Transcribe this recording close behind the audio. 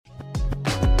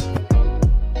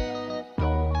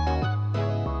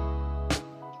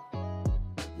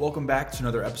Welcome back to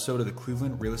another episode of the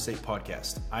Cleveland Real Estate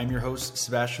Podcast. I'm your host,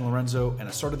 Sebastian Lorenzo, and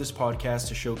I started this podcast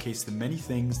to showcase the many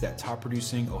things that top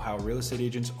producing Ohio real estate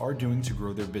agents are doing to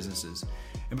grow their businesses.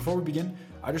 And before we begin,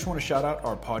 I just want to shout out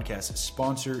our podcast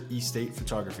sponsor, eState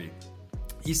Photography.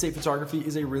 eState Photography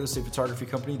is a real estate photography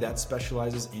company that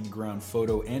specializes in ground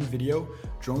photo and video,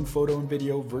 drone photo and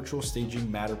video, virtual staging,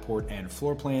 Matterport, and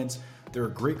floor plans. They're a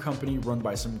great company run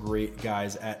by some great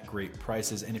guys at great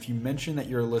prices. And if you mention that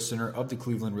you're a listener of the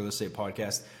Cleveland Real Estate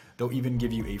Podcast, they'll even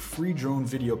give you a free drone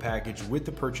video package with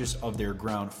the purchase of their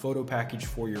ground photo package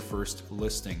for your first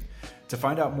listing. To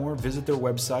find out more, visit their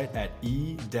website at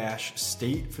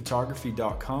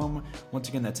e-statephotography.com. Once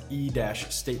again, that's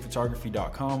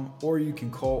e-statephotography.com, or you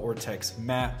can call or text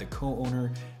Matt, the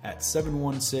co-owner, at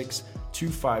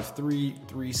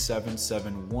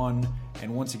 716-253-3771.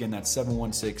 And once again, that's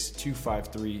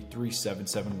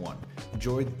 716-253-3771.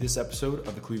 Enjoy this episode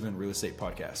of the Cleveland Real Estate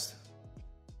Podcast.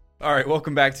 All right,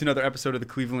 welcome back to another episode of the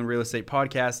Cleveland Real Estate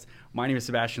Podcast. My name is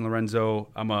Sebastian Lorenzo.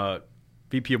 I'm a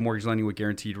VP of Mortgage Lending with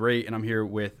Guaranteed Rate, and I'm here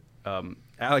with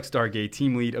Alex Dargay,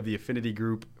 team lead of the Affinity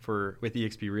Group with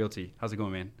eXp Realty. How's it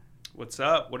going, man? What's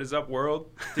up? What is up, world?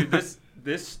 Dude,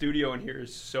 this studio in here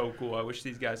is so cool. I wish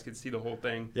these guys could see the whole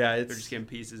thing. Yeah, they're just getting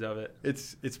pieces of it.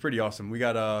 It's pretty awesome. We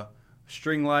got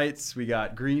string lights, we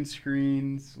got green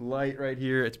screens, light right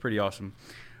here. It's pretty awesome.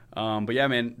 But yeah,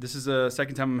 man, this is the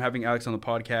second time I'm having Alex on the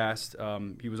podcast.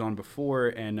 He was on before,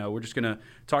 and we're just gonna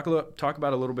talk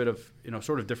about a little bit of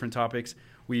sort of different topics.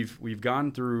 We've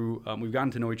gotten to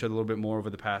know each other a little bit more over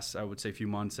the past, I would say, few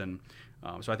months, and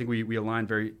so I think we align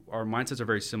our mindsets are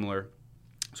very similar.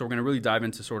 So we're gonna really dive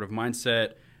into sort of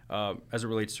mindset as it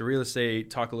relates to real estate.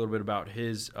 Talk a little bit about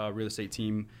his real estate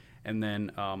team, and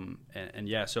then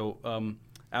So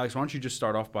Alex, why don't you just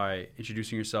start off by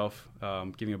introducing yourself,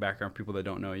 giving a background for people that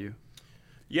don't know you?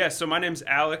 Yeah, so my name's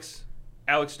Alex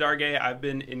Dargay. I've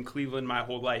been in Cleveland my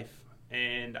whole life,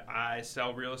 and I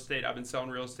sell real estate. I've been selling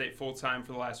real estate full-time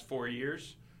for the last 4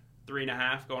 years,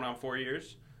 3.5, going on 4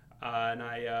 years. And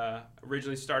I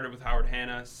originally started with Howard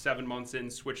Hanna, 7 months in,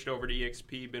 switched over to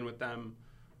eXp, been with them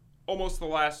almost the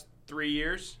last 3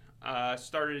 years.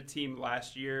 Started a team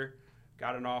last year,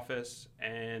 got an office,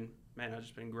 and man, I've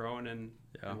just been growing and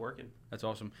working. That's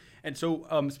awesome. And so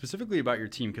specifically about your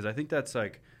team, because I think that's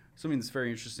like something that's very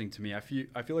interesting to me. I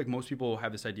feel like most people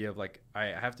have this idea of like, I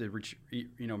have to reach,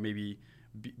 maybe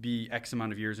be X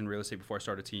amount of years in real estate before I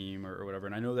start a team or whatever.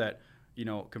 And I know that,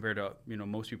 compared to,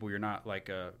 most people, you're not like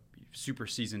a super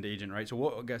seasoned agent, right? So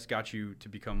what, I guess, got you to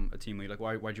become a team lead? Like,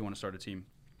 why'd you want to start a team?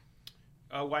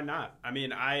 Why not? I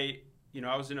mean, I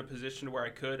was in a position where I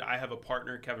could. I have a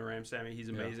partner, Kevin Ramsamy. He's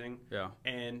amazing. Yeah.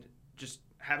 And just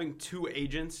having two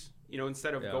agents,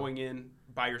 instead of going in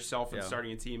by yourself and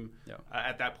starting a team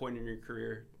at that point in your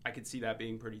career, I could see that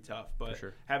being pretty tough. But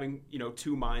having,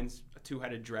 two minds, a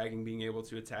two-headed dragon, being able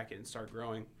to attack it and start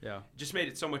growing, just made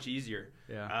it so much easier.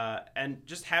 Yeah. And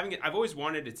just having it, I've always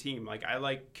wanted a team. Like, I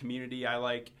like community. I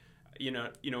like,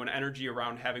 an energy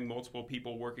around having multiple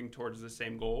people working towards the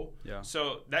same goal. Yeah.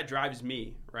 So that drives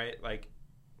me, right? Like,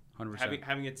 100%.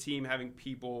 Having a team, having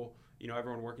people,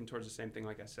 everyone working towards the same thing,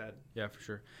 like I said. Yeah, for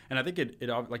sure. And I think it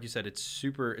like you said, it's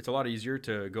a lot easier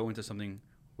to go into something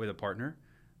with a partner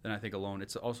than I think alone.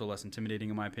 It's also less intimidating,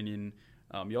 in my opinion.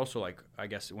 You also, I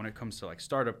guess, when it comes to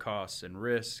startup costs and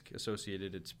risk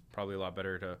associated, it's probably a lot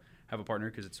better to have a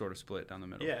partner because it's sort of split down the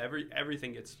middle. Yeah,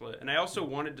 everything gets split. And I also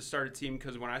wanted to start a team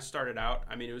because when I started out,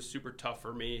 it was super tough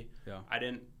for me. Yeah. I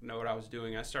didn't know what I was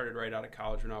doing. I started right out of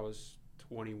college when I was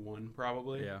 21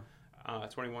 probably. Yeah.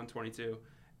 21, 22.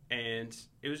 And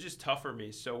it was just tough for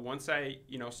me. So once I,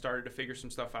 started to figure some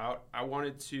stuff out, I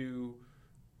wanted to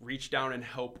reach down and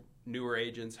help newer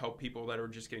agents, help people that are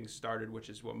just getting started, which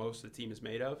is what most of the team is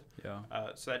made of. Yeah.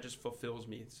 So that just fulfills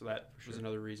me. So that was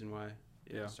another reason why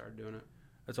I started doing it.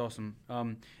 That's awesome.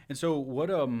 And so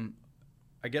what,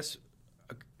 I guess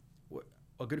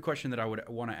a good question that I would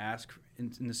want to ask in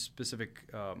this specific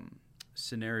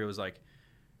scenario is like,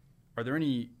 are there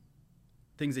any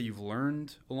things that you've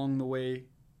learned along the way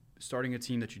starting a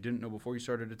team that you didn't know before you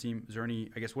started a team? Is there any,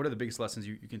 I guess, what are the biggest lessons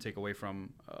you can take away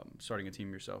from starting a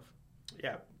team yourself?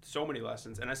 Yeah, so many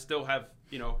lessons. And I still have,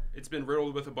 it's been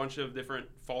riddled with a bunch of different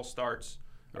false starts,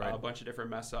 a bunch of different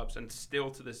mess ups. And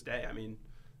still to this day,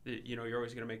 you're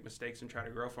always going to make mistakes and try to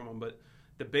grow from them. But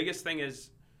the biggest thing is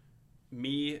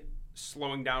me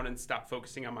slowing down and stop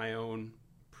focusing on my own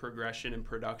progression and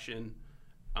production,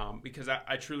 because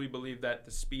I truly believe that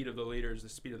the speed of the leader is the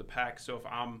speed of the pack. So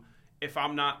if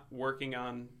I'm not working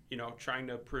on, trying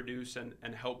to produce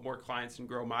and help more clients and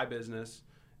grow my business,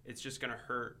 it's just going to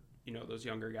hurt, those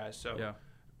younger guys. So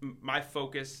my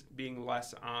focus being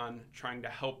less on trying to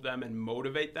help them and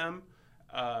motivate them,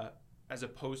 as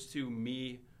opposed to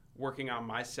me working on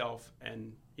myself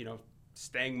and,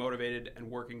 staying motivated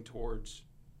and working towards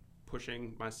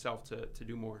pushing myself to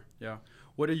do more. Yeah.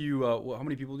 What are you, how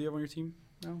many people do you have on your team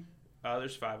now?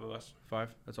 There's 5 of us.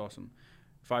 5? That's awesome.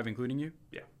 5 including you?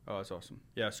 Yeah. Oh, that's awesome.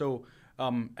 Yeah. So,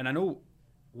 and I know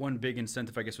one big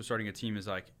incentive, I guess, for starting a team is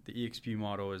like the EXP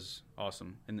model is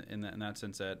awesome in that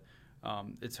sense that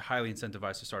it's highly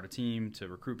incentivized to start a team, to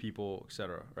recruit people, et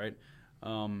cetera, right?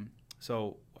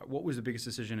 So what was the biggest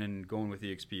decision in going with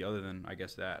EXP other than, I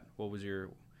guess, that? What was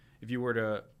if you were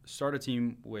to start a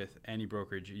team with any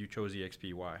brokerage, you chose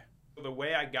EXP, why? The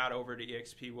way I got over to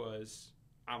EXP was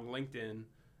on LinkedIn.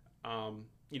 I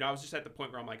was just at the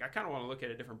point where I'm like, I kind of want to look at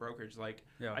a different brokerage. Like,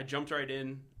 I jumped right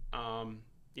in.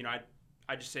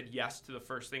 I just said yes to the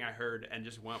first thing I heard and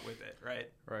just went with it,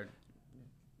 right? Right.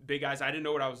 Big guys, I didn't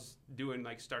know what I was doing,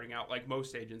 like starting out. Like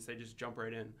most agents, they just jump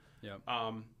right in. Yeah.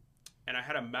 And I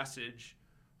had a message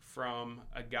from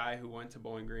a guy who went to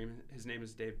Bowling Green. His name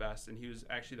is Dave Best, and he was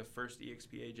actually the first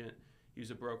EXP agent. He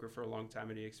was a broker for a long time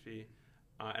at EXP.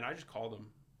 And I just called him.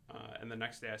 And the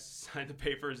next day I signed the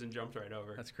papers and jumped right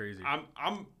over. That's crazy.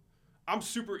 I'm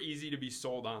super easy to be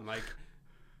sold on. Like,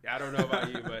 I don't know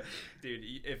about you, but dude,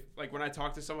 if like when I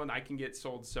talk to someone, I can get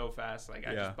sold so fast. Like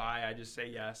I just say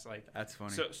yes. Like that's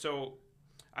funny. So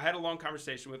I had a long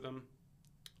conversation with them,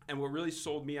 and what really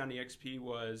sold me on EXP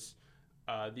was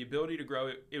the ability to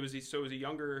grow. It was a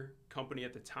younger company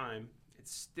at the time.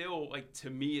 It's still, like, to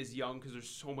me, is young because there's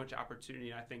so much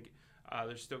opportunity. And I think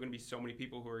there's still going to be so many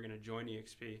people who are going to join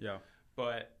EXP. Yeah.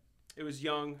 But it was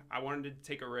young. I wanted to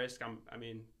take a risk.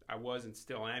 I was and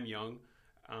still am young.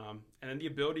 And then the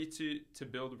ability to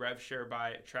build rev share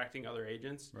by attracting other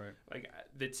agents. Right. Like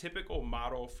the typical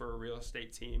model for a real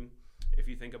estate team, if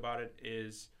you think about it,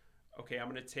 is, okay, I'm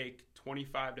going to take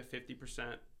 25 to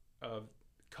 50% of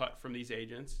cut from these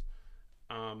agents.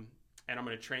 And I'm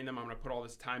going to train them. I'm going to put all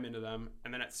this time into them.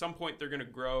 And then at some point they're going to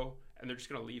grow and they're just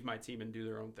going to leave my team and do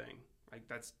their own thing. Like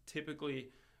that's typically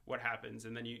what happens.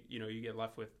 And then you get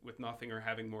left with nothing or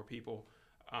having more people.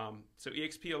 So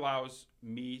EXP allows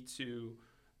me to,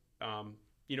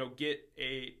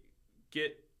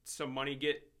 get some money,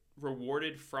 get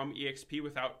rewarded from EXP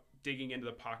without digging into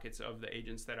the pockets of the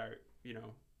agents that I,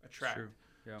 attract. True.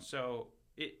 Yeah. So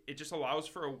it just allows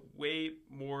for a way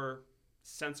more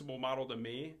sensible model to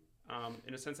me,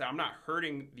 in a sense that I'm not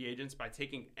hurting the agents by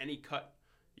taking any cut,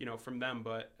 from them,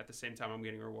 but at the same time I'm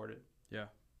getting rewarded. Yeah,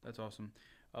 that's awesome.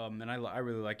 And I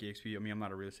really like EXP. I mean, I'm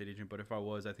not a real estate agent, but if I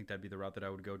was, I think that'd be the route that I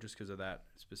would go just because of that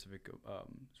specific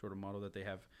sort of model that they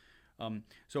have.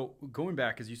 So going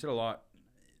back, because you said a lot,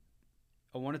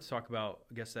 I wanted to talk about,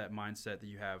 I guess, that mindset that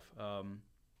you have. I'm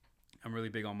really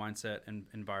big on mindset and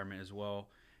environment as well.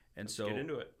 And Let's get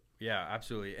into it. Yeah,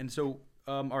 absolutely. And so,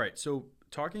 all right. So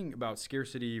talking about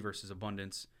scarcity versus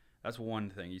abundance, that's one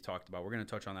thing you talked about. We're going to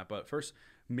touch on that. But first,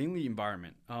 mainly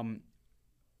environment.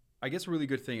 I guess a really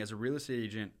good thing as a real estate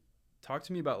agent, talk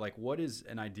to me about like what is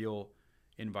an ideal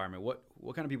environment? What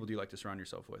kind of people do you like to surround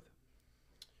yourself with?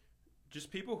 Just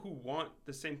people who want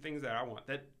the same things that I want.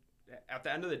 That at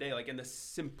the end of the day, like in the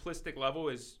simplistic level,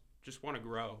 is just want to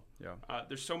grow. Yeah.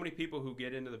 There's so many people who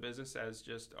get into the business as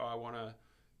just, I want to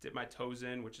dip my toes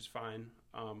in, which is fine.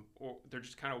 Or they're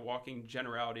just kind of walking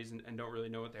generalities and don't really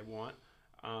know what they want.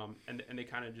 And they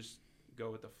kind of just go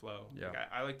with the flow. Yeah. Like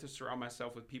I like to surround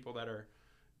myself with people that are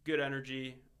good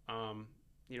energy.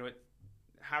 It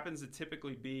happens to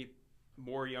typically be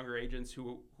more younger agents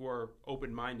who are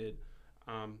open-minded,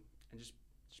 and just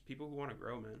people who want to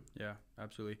grow, man. Yeah,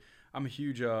 absolutely. I'm a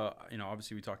huge,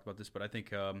 obviously we talked about this, but I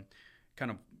think kind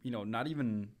of, not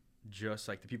even just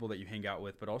like the people that you hang out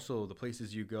with, but also the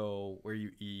places you go, where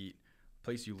you eat,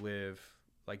 place you live.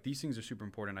 Like these things are super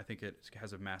important. I think it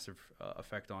has a massive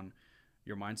effect on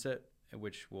your mindset,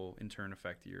 which will in turn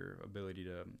affect your ability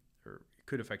to, or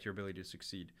could affect your ability to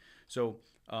succeed. So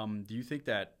do you think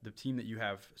that the team that you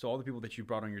have, so all the people that you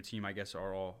brought on your team, I guess,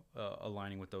 are all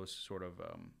aligning with those sort of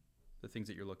the things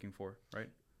that you're looking for, right?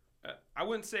 I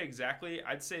wouldn't say exactly.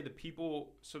 I'd say the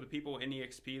people in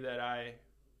EXP that I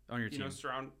on your team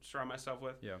surround myself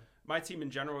with. Yeah. My team in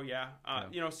general, yeah.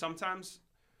 Sometimes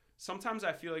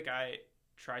I feel like I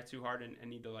try too hard and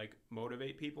need to like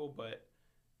motivate people, but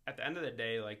at the end of the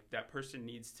day, like that person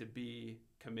needs to be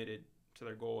committed to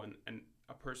their goal, and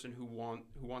a person who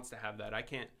wants to have that. I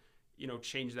can't,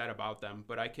 change that about them,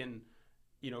 but I can,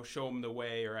 show them the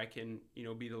way, or I can,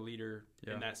 be the leader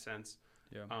in that sense.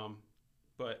 Yeah.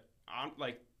 But I'm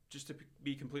like, just to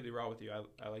be completely raw with you,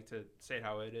 I like to say it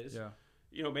how it is. Yeah.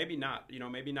 Maybe not.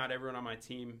 Maybe not everyone on my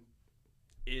team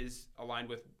is aligned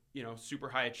with, super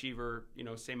high achiever,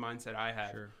 same mindset I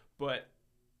have. Sure. But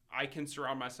I can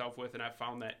surround myself with, and I've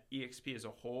found that EXP as a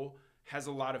whole has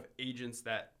a lot of agents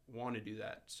that want to do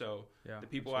that. So the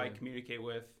people absolutely. I communicate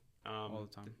with, all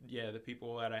the time. The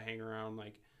people that I hang around,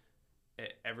 like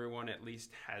everyone at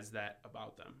least has that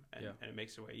about them, and it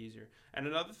makes it way easier. And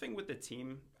another thing with the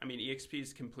team, I mean, EXP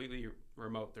is completely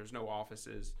remote. There's no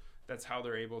offices. That's how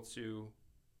they're able to,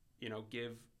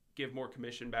 give more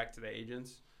commission back to the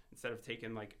agents instead of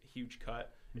taking like a huge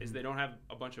cut. Is they don't have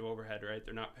a bunch of overhead, right?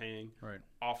 They're not paying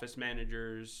office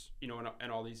managers,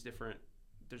 and all these different.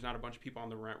 There's not a bunch of people on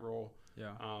the rent roll.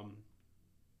 Yeah.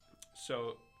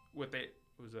 So what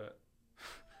was a the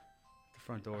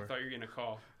front door. I thought you were gonna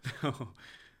call. No.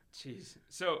 Jeez.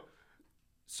 So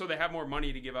they have more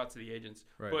money to give out to the agents,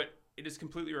 but it is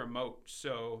completely remote.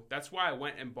 So that's why I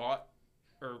went and bought,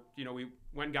 or we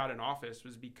went and got an office,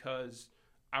 was because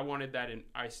I wanted that, and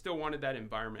I still wanted that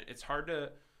environment. It's hard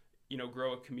to,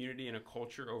 grow a community and a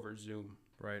culture over Zoom.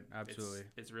 Right. Absolutely.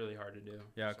 It's really hard to do.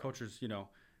 Yeah. So. Cultures,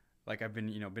 like I've been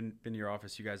to your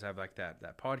office. You guys have like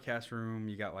that podcast room.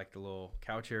 You got like the little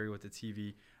couch area with the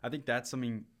TV. I think that's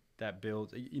something that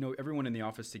builds, everyone in the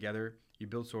office together. You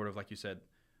build sort of, like you said,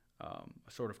 a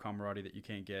sort of camaraderie that you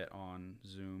can't get on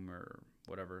Zoom or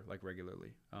whatever, like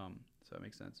regularly. So that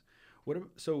makes sense. What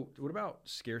about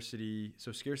scarcity?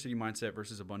 So scarcity mindset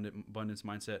versus abundance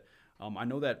mindset. I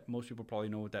know that most people probably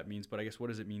know what that means, but I guess what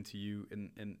does it mean to you?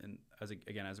 And as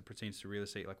it pertains to real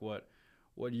estate, like what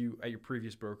do you, at your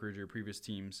previous brokerage, your previous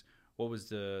teams, what was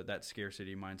that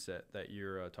scarcity mindset that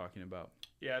you're talking about?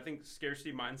 Yeah, I think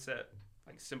scarcity mindset,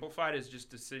 like simplified, is just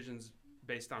decisions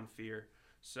based on fear.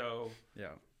 So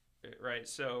right.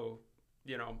 So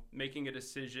making a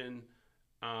decision,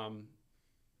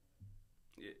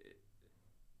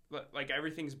 like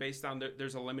everything's based on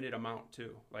there's a limited amount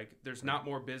too. Like there's not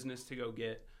more business to go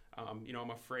get. I'm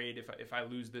afraid if I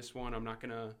lose this one, I'm not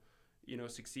gonna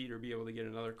succeed or be able to get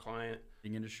another client.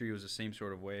 The industry was the same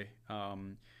sort of way.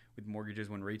 With mortgages,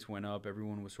 when rates went up,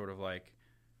 everyone was sort of like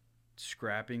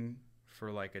scrapping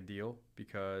for like a deal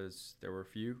because there were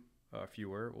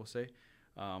fewer, we'll say.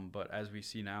 But as we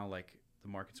see now, like the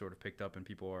market sort of picked up and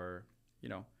people are,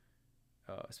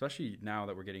 especially now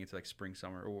that we're getting into like spring,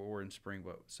 summer, or we're in spring,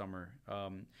 but summer,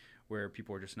 where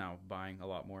people are just now buying a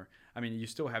lot more. I mean, you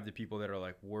still have the people that are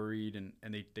like worried and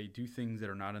they do things that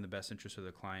are not in the best interest of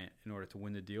the client in order to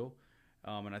win the deal.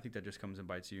 And I think that just comes and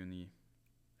bites you in the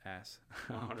ass.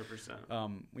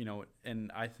 100%.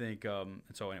 And I think,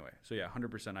 so anyway, so yeah,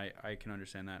 100%, I can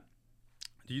understand that.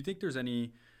 Do you think there's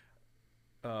any,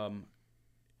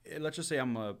 let's just say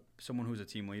I'm someone who's a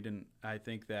team lead, and I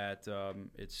think that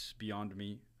it's beyond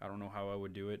me. I don't know how I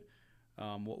would do it.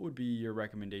 What would be your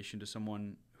recommendation to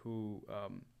someone who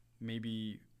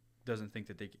maybe doesn't think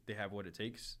that they have what it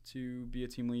takes to be a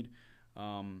team lead?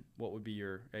 What would be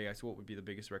the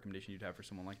biggest recommendation you'd have for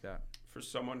someone like that? For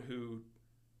someone who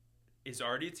is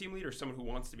already a team lead, or someone who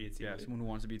wants to be a team lead? Yeah, someone who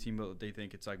wants to be a team lead, but they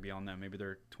think it's like beyond them. Maybe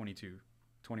they're 22,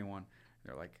 21.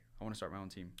 They're like, I want to start my own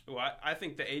team. Well, I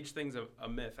think the age thing's a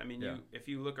myth. I mean, if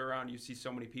you look around, you see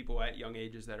so many people at young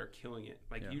ages that are killing it.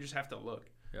 Like, you just have to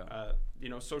look. Yeah.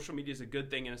 Social media is a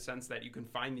good thing in a sense that you can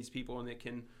find these people and it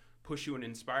can push you and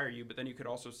inspire you. But then you could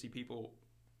also see people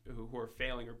who are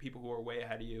failing, or people who are way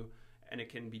ahead of you, and it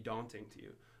can be daunting to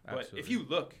you. Absolutely. But if you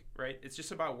look, right, it's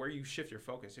just about where you shift your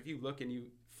focus. If you look and you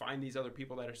find these other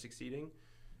people that are succeeding,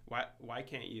 why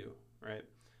can't you, right?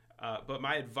 But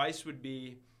my advice would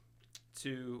be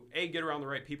to A, get around the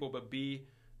right people, but B,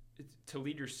 to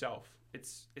lead yourself.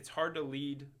 It's hard to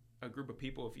lead a group of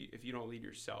people if you don't lead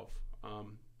yourself,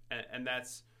 and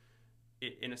that's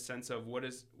in a sense of what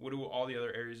do all the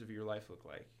other areas of your life look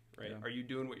like, right? Are you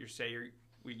doing what you say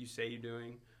you're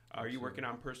doing? Are you working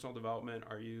on personal development?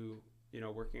 Are you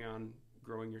working on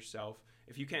growing yourself?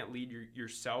 If you can't lead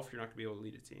yourself, you're not going to be able to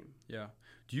lead a team. Yeah.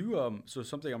 Do you so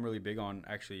something I'm really big on,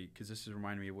 actually, because this is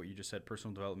reminding me of what you just said,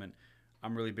 personal development.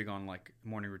 I'm really big on like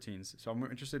morning routines. So I'm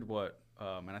interested and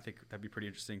I think that'd be pretty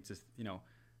interesting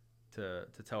to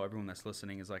tell everyone that's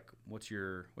listening is like, what's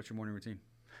your morning routine?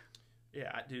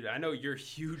 Yeah, dude, I know you're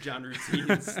huge on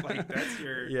routines. Like that's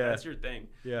your thing.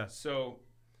 Yeah. So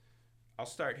I'll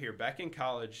start here. Back in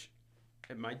college,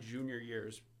 in my junior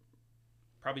years,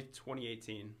 probably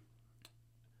 2018,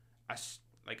 I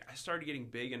started getting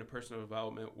big into personal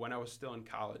development when I was still in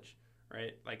college,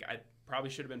 right? Like I probably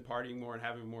should have been partying more and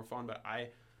having more fun, but I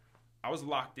was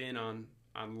locked in on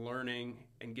learning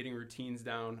and getting routines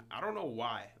down. I don't know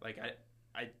why. Like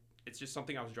it's just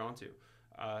something I was drawn to.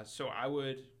 So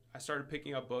I started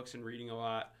picking up books and reading a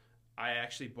lot. I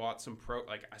actually bought some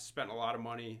I spent a lot of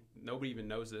money. Nobody even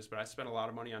knows this, but I spent a lot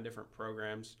of money on different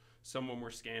programs. Some of them were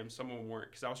scams, some of them weren't,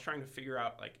 because I was trying to figure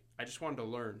out, like, I just wanted to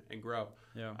learn and grow.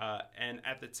 Yeah. And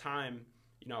at the time,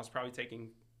 I was probably taking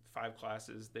 5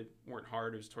 classes. They weren't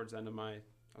hard. It was towards the end of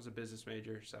I was a business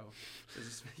major, so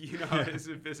how it is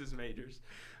with business majors.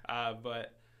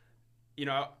 But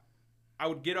I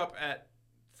would get up at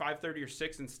 5:30 or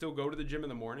 6 and still go to the gym in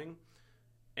the morning,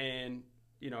 and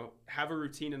have a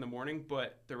routine in the morning.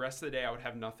 But the rest of the day, I would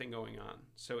have nothing going on.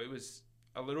 So it was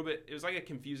like a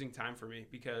confusing time for me,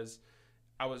 because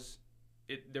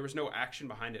there was no action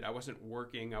behind it. I wasn't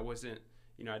working. I wasn't.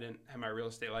 I didn't have my real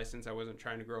estate license. I wasn't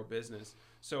trying to grow a business.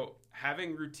 So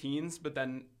having routines, but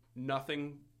then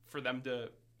nothing for them to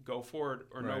go for,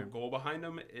 or no goal behind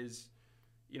them, is,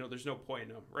 there's no point in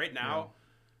them. Right now,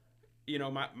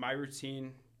 my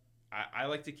routine, I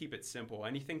like to keep it simple.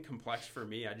 Anything complex for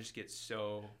me, I just get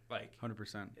so, like...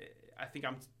 100%. I think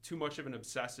I'm too much of an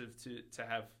obsessive to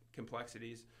have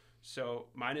complexities. So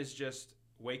mine is just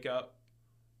wake up,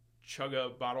 chug a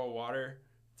bottle of water,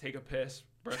 take a piss,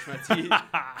 brush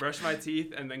my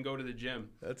teeth, and then go to the gym.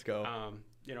 Let's go.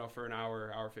 For an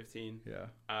hour 15. Yeah.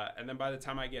 And then by the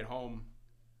time I get home,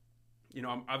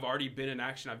 I've already been in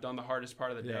action. I've done the hardest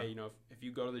part of the day. If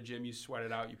you go to the gym, you sweat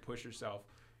it out, you push yourself,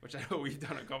 which I know we've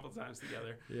done a couple times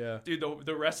together. Yeah. Dude,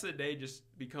 the rest of the day just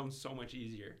becomes so much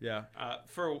easier. Yeah.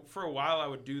 For a while, I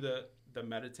would do the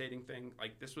meditating thing.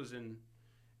 Like, this was in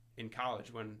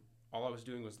college, when all I was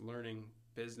doing was learning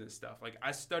business stuff. Like,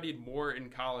 I studied more in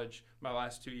college my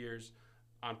last 2 years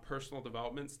on personal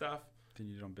development stuff than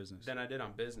you did on business. Than I did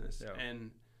on business. Yeah.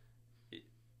 And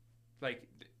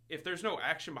if there's no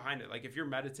action behind it, like if you're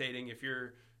meditating, if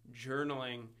you're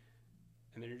journaling,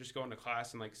 and then you're just going to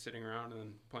class and like sitting around and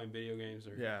then playing video games,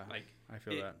 or I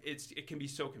feel that it can be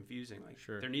so confusing. Like,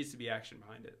 sure, there needs to be action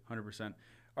behind it. 100%.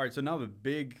 All right, so now the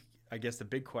big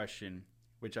question,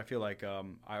 which I feel like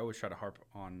I always try to harp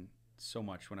on so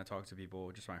much when I talk to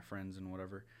people, just my friends and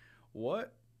whatever.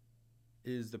 What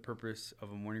is the purpose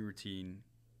of a morning routine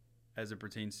as it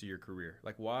pertains to your career?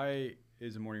 Like, why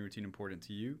is a morning routine important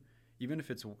to you, even if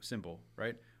it's simple,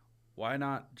 right? Why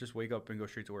not just wake up and go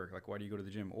straight to work? Like, why do you go to the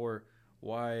gym? Or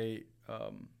why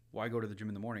go to the gym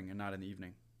in the morning and not in the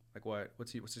evening? Like,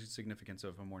 what's the significance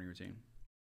of a morning routine?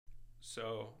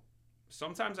 So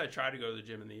sometimes I try to go to the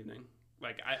gym in the evening.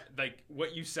 Like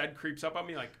what you said creeps up on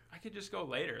me. Like, I could just go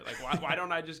later. Like, why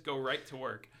don't I just go right to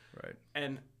work? Right.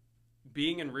 And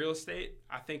being in real estate,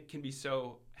 I think, can be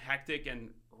so hectic and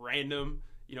random.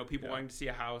 People wanting to see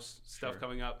a house, stuff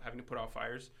coming up, having to put out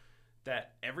fires,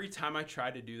 that every time I try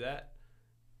to do that,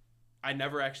 I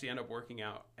never actually end up working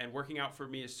out. And working out for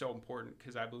me is so important,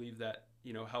 because I believe that,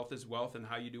 health is wealth, and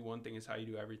how you do one thing is how you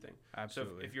do everything.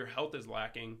 Absolutely. So if your health is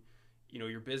lacking,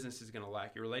 your business is going to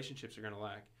lack, your relationships are going to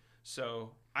lack.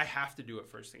 So I have to do it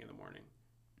first thing in the morning.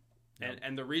 Yep.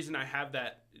 And the reason I have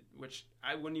that, which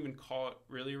I wouldn't even call it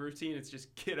really a routine, it's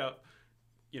just get up,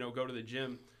 go to the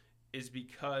gym, is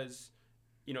because,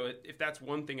 if that's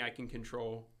one thing I can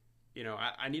control,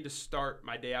 I need to start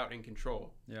my day out in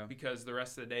control. Yeah. Because the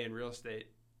rest of the day in real estate,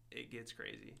 it gets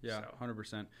crazy. Yeah,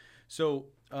 100%. So,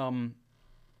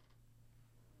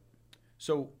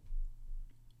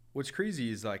 what's crazy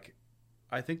is, like,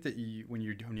 I think that when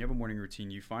you have a morning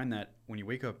routine, you find that when you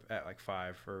wake up at like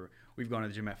 5, or we've gone to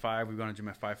the gym at 5, we've gone to the gym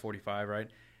at 5:45, right?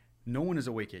 No one is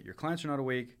awake yet. Your clients are not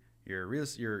awake.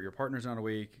 Your partner's not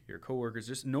awake. Your coworkers,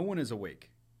 just no one is awake.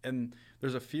 And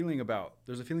there's a feeling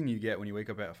you get when you wake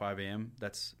up at 5 a.m.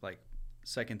 that's like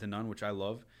second to none, which I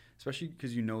love, especially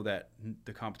because you know that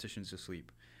the competition's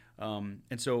asleep. And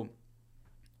so,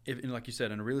 like you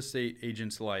said, in a real estate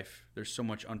agent's life, there's so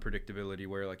much unpredictability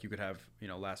where, like, you could have,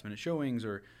 last minute showings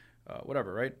or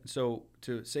whatever, right? So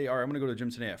to say, all right, I'm going to go to the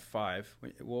gym today at 5.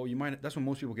 Well, that's when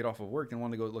most people get off of work and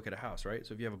want to go look at a house, right?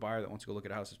 So if you have a buyer that wants to go look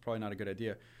at a house, it's probably not a good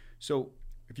idea. So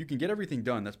if you can get everything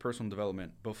done, that's personal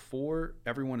development, before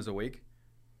everyone is awake,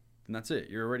 then that's it.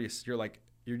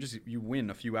 You win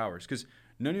a few hours, because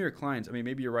none of your clients, I mean,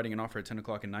 maybe you're writing an offer at 10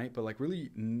 o'clock at night, but like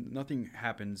really nothing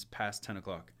happens past 10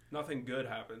 o'clock. Nothing good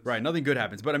happens. Right, nothing good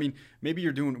happens. But I mean, maybe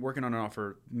you're working on an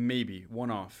offer, maybe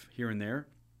one-off here and there,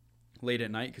 late at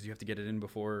night, because you have to get it in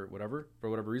before for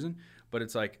whatever reason. But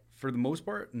it's like, for the most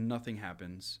part, nothing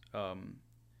happens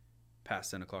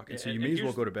past 10 o'clock. And so you may as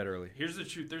well go to bed early. Here's the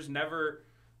truth. There's never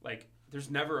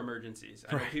emergencies.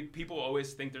 I know people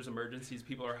always think there's emergencies.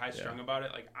 People are high-strung about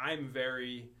it. Like, I'm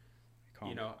very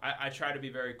calm. I try to be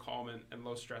very calm and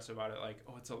low stress about it. Like,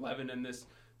 oh, it's 11 and this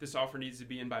offer needs to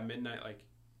be in by midnight. Like,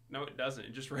 no, it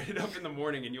doesn't. Just write it up in the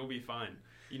morning and you'll be fine.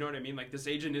 You know what I mean? Like, this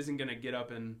agent isn't going to get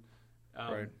up and,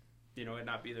 it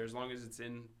not be there. As long as it's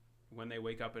in when they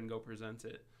wake up and go present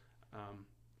it.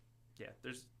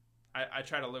 I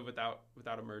try to live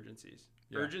without emergencies.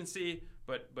 Yeah. Urgency,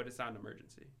 but it's not an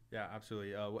emergency. Yeah,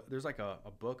 absolutely. There's like a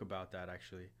book about that,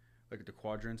 actually, like the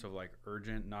quadrants of like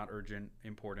urgent, not urgent,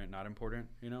 important, not important.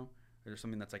 There's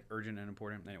something that's like urgent and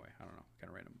important. Anyway, I don't know, kind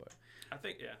of random, but I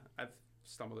think I've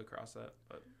stumbled across that.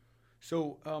 But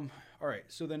so all right,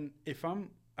 so then this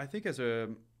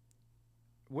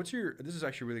is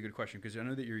actually a really good question, because I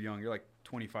know that you're young. You're like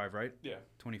 25, right? Yeah,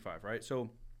 25, right? So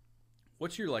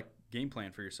what's your like game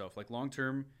plan for yourself, like long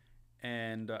term?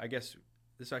 And I guess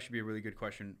this actually be a really good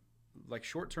question, like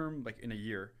short term, like in a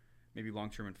year, maybe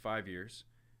long term in 5 years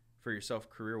for yourself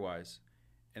career wise,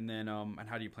 and then and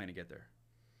how do you plan to get there?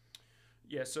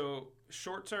 Yeah, so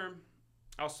short term,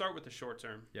 I'll start with the short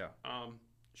term. Yeah.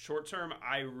 Short term,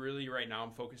 I really right now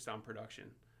I'm focused on production.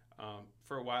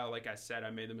 For a while, like I said, I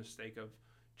made the mistake of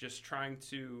just trying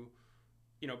to,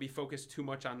 be focused too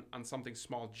much on something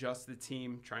small, just the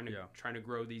team, trying to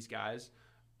grow these guys.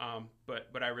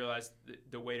 But I realized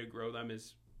the way to grow them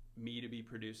is me to be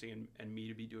producing and me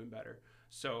to be doing better.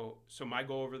 So my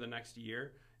goal over the next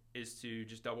year is to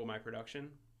just double my production.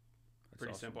 That's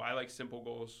pretty awesome. Simple. I like simple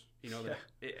goals.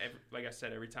 Like I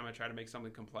said, every time I try to make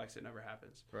something complex, it never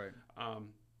happens. Right.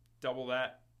 Double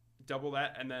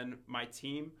that, and then my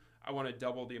team, I want to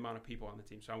double the amount of people on the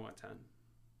team. So I want 10.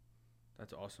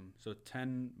 That's awesome. So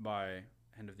 10 by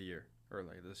end of the year, or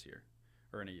like this year,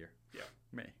 or in a year. Yeah.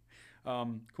 May.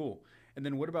 Cool. And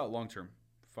then what about long term?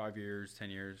 5 years, 10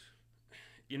 years?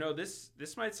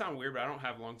 This might sound weird, but I don't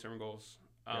have long-term goals.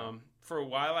 For a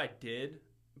while I did,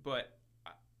 but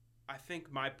I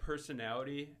think my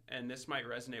personality, and this might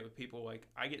resonate with people, like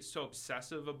I get so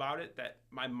obsessive about it that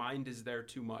my mind is there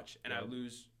too much and I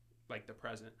lose like the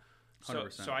present.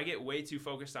 So I get way too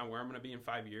focused on where I'm going to be in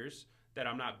 5 years that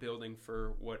I'm not building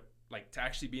for to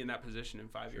actually be in that position in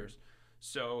 5 years.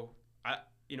 So I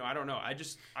don't know. I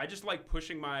just like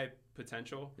pushing my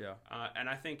potential. Yeah. And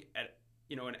I think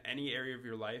in any area of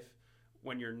your life,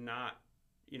 when you're not,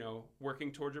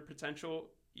 working towards your potential,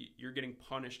 you're getting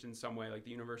punished in some way. Like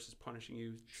the universe is punishing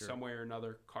you some way or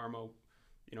another, karma,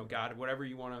 God, whatever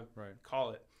you want to call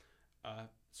it.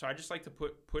 So I just like to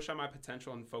push on my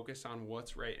potential and focus on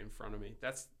what's right in front of me.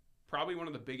 That's probably one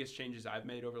of the biggest changes I've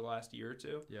made over the last year or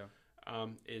two. Yeah.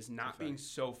 Is not being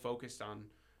so focused on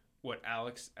what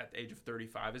Alex at the age of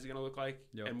 35 is going to look like,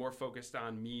 and more focused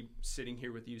on me sitting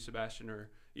here with you, Sebastian, or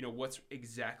what's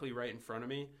exactly right in front of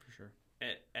me. For sure.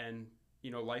 And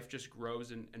life just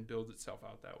grows and builds itself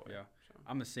out that way. Yeah. So.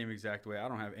 I'm the same exact way. I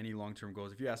don't have any long-term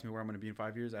goals. If you ask me where I'm going to be in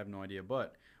 5 years, I have no idea.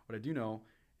 But what I do know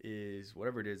is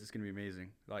whatever it is, it's going to be amazing.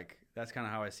 Like, that's kind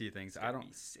of how I see things. It's gonna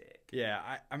be sick. Yeah.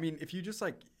 I mean, if you just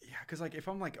because if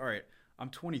I'm like, all right, I'm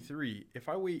 23. If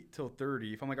I wait till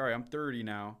 30, if I'm like, all right, I'm 30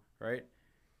 now, right?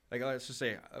 Like, let's just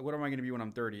say, what am I going to be when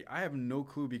I'm 30? I have no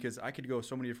clue, because I could go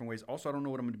so many different ways. Also, I don't know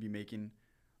what I'm going to be making.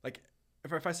 Like,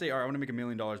 if I say, all right, I want to make $1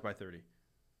 million by 30.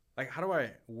 Like, how do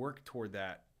I work toward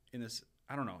that in this?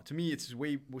 I don't know. To me, it's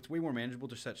way more manageable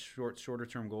to set shorter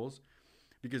term goals,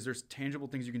 because there's tangible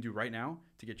things you can do right now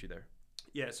to get you there.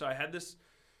 Yeah. So I had this,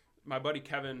 my buddy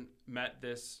Kevin met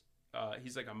this,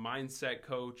 he's like a mindset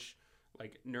coach,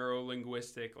 like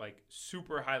neuro-linguistic, like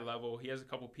super high level. He has a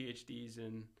couple PhDs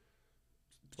in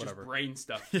just brain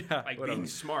stuff, being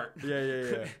smart.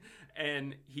 Yeah.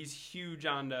 And he's huge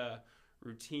on the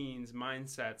routines,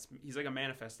 mindsets. He's like a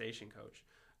manifestation coach.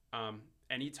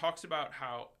 And he talks about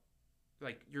how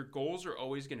like your goals are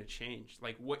always going to change.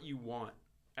 Like what you want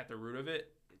at the root of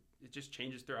it just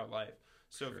changes throughout life.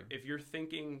 So if you're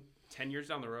thinking 10 years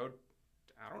down the road,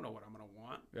 I don't know what I'm going to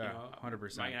want. Yeah,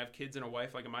 100%. Am I going to have kids and a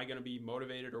wife? Like, am I going to be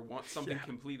motivated or want something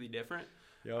completely different?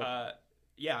 Yep.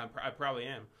 Yeah, I probably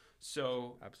am.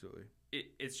 So absolutely,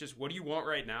 it's just, what do you want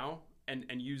right now, and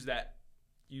use that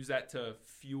to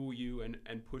fuel you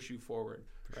and push you forward,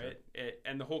 right? Sure.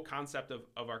 And the whole concept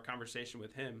of our conversation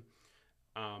with him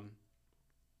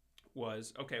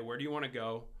was, okay, where do you want to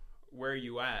go? Where are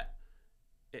you at?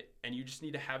 And you just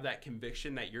need to have that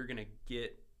conviction that you're going to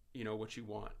get, what you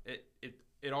want.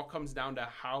 It all comes down to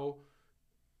how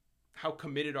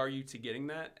committed are you to getting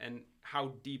that, and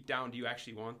how deep down do you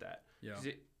actually want that? Yeah.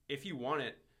 If you want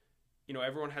it,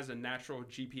 everyone has a natural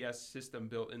GPS system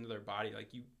built into their body. Like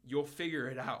you'll figure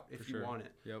it out if you want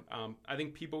it. Yep. I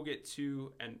think people get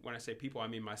too, and when I say people, I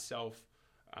mean myself.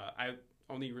 I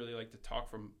only really like to talk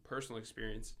from personal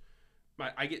experience.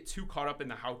 I get too caught up in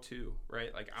the how-to,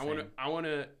 right? Like I want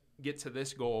to get to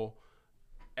this goal,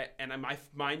 and my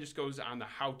mind just goes on the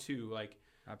how-to. Like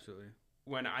absolutely.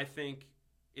 When I think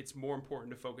it's more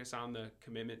important to focus on the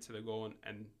commitment to the goal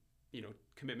and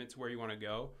commitment to where you want to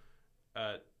go.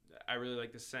 I really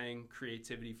like the saying,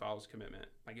 creativity follows commitment.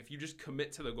 Like if you just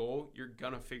commit to the goal, you're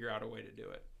going to figure out a way to do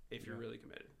it if you're really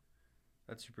committed.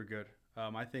 That's super good.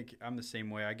 I think I'm the same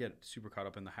way. I get super caught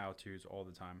up in the how-tos all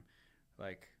the time.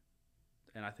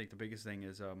 And I think the biggest thing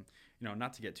is,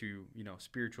 not to get too,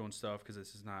 spiritual and stuff, because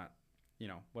this is not,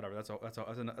 whatever.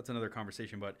 That's another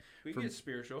conversation. But we can get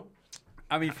spiritual.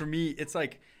 I mean, for me, it's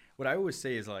like what I always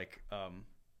say is like,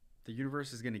 the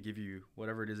universe is going to give you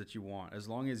whatever it is that you want, as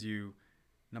long as you,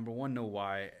 number one, know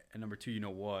why, and number two, you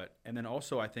know what. And then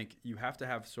also, I think you have to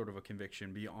have sort of a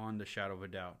conviction beyond the shadow of a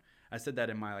doubt. I said that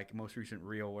in my most recent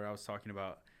reel where I was talking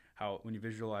about how when you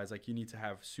visualize, you need to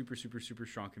have super, super, super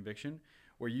strong conviction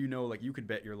where you could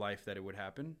bet your life that it would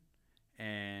happen,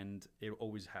 and it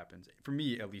always happens. For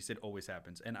me, at least, it always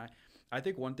happens. And I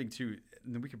think one thing too,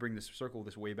 and then we could bring this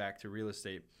way back to real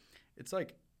estate. It's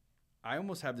like I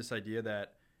almost have this idea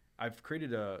that I've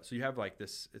created so you have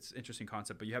this, it's an interesting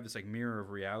concept, but you have this mirror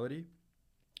of reality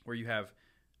where you have,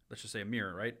 let's just say, a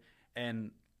mirror, right?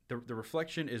 And the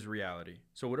reflection is reality.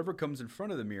 So whatever comes in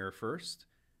front of the mirror first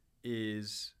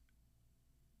is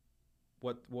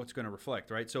what's going to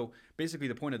reflect, right? So basically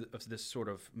the point of this sort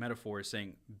of metaphor is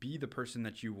saying, be the person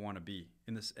that you want to be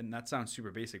in this. And that sounds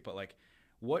super basic, but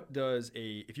what does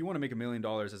if you want to make $1 million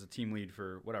as a team lead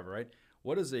for whatever, right?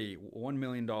 What does a $1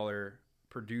 million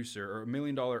producer or $1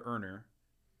 million earner,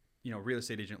 real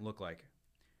estate agent look like?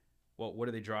 Well, what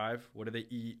do they drive? What do they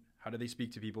eat? How do they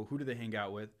speak to people? Who do they hang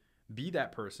out with? Be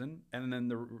that person, and then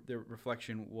the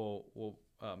reflection will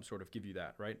sort of give you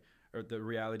that, right? Or the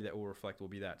reality that will reflect will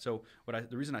be that. So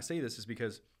the reason I say this is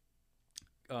because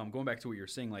going back to what you're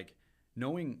saying,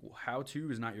 knowing how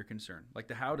to is not your concern.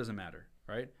 The how doesn't matter,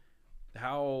 right? The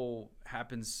how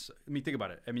happens. I mean, think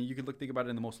about it. I mean, you could think about it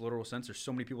in the most literal sense. There's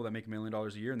so many people that make $1 million a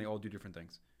year, and they all do different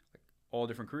things, all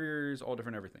different careers, all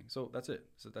different everything. So that's it.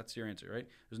 So that's your answer, right?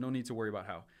 There's no need to worry about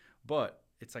how. But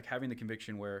it's having the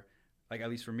conviction where, at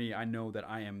least for me, I know that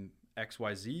I am X,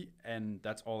 Y, Z, and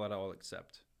that's all that I'll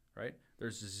accept, right?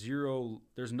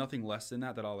 There's nothing less than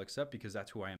that I'll accept because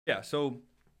that's who I am. Yeah, so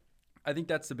I think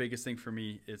that's the biggest thing for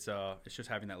me. It's just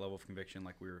having that level of conviction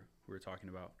like we were talking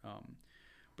about.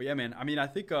 But yeah, man, I mean, I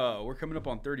think we're coming up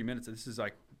on 30 minutes. This is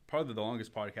probably the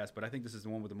longest podcast, but I think this is the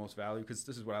one with the most value because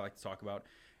this is what I like to talk about.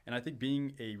 And I think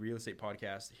being a real estate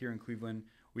podcast here in Cleveland,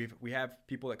 we have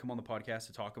people that come on the podcast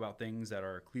to talk about things that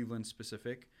are Cleveland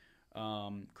specific,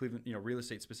 real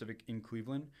estate specific in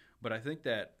Cleveland. But I think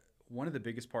that one of the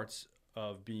biggest parts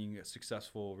of being a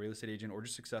successful real estate agent or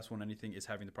just successful in anything is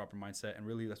having the proper mindset. And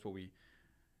really that's what we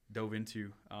dove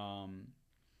into.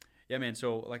 Yeah, man.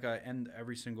 So I end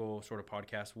every single sort of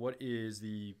podcast.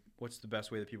 What's the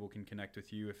best way that people can connect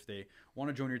with you if they want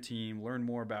to join your team, learn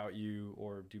more about you,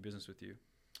 or do business with you?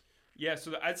 Yeah,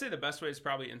 so I'd say the best way is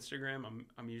probably Instagram.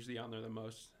 I'm usually on there the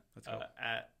most.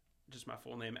 At just my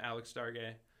full name, Alex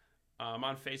Dargay. I'm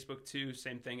on Facebook too.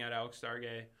 Same thing, at Alex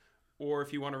Dargay. Or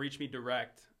if you want to reach me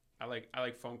direct, I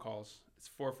like phone calls. It's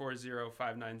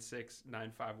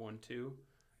 440-596-9512.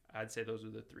 I'd say those are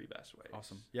the three best ways.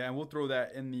 Awesome. Yeah, and we'll throw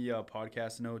that in the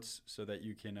podcast notes so that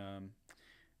you can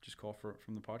just call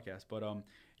from the podcast. But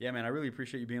yeah, man, I really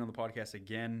appreciate you being on the podcast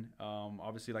again.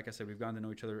 Obviously, like I said, we've gotten to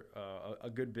know each other a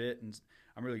good bit, and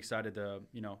I'm really excited to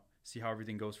see how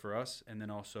everything goes for us, and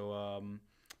then also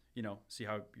see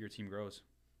how your team grows.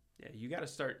 Yeah, you got to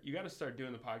start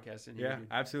doing the podcast in here. Yeah, dude.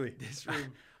 Absolutely. This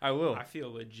room. I will. I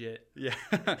feel legit. Yeah.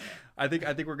 I think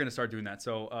we're going to start doing that.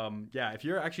 So, yeah, if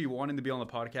you're actually wanting to be on the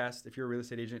podcast, if you're a real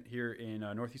estate agent here in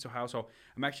Northeast Ohio, so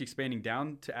I'm actually expanding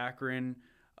down to Akron.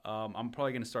 I'm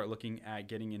probably going to start looking at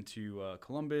getting into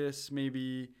Columbus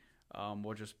maybe.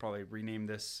 We'll just probably rename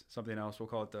this something else. We'll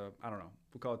call it the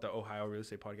Ohio Real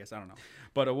Estate Podcast. I don't know,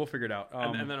 but we'll figure it out.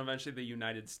 And then eventually the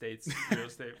United States Real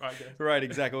Estate Podcast. Right,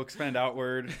 exactly. We'll expand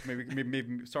outward.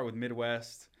 Maybe start with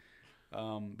Midwest.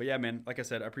 But yeah, man, like I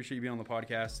said, I appreciate you being on the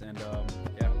podcast, and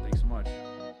yeah, thanks so much.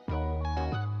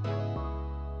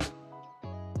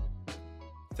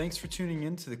 Thanks for tuning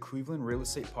in to the Cleveland Real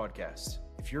Estate Podcast.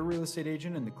 If you're a real estate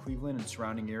agent in the Cleveland and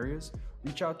surrounding areas,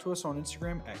 reach out to us on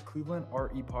Instagram at Cleveland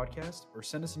RE Podcast or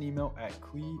send us an email at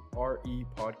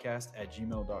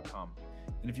clerepodcast@gmail.com.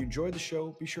 And if you enjoyed the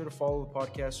show, be sure to follow the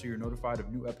podcast so you're notified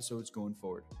of new episodes going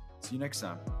forward. See you next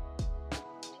time.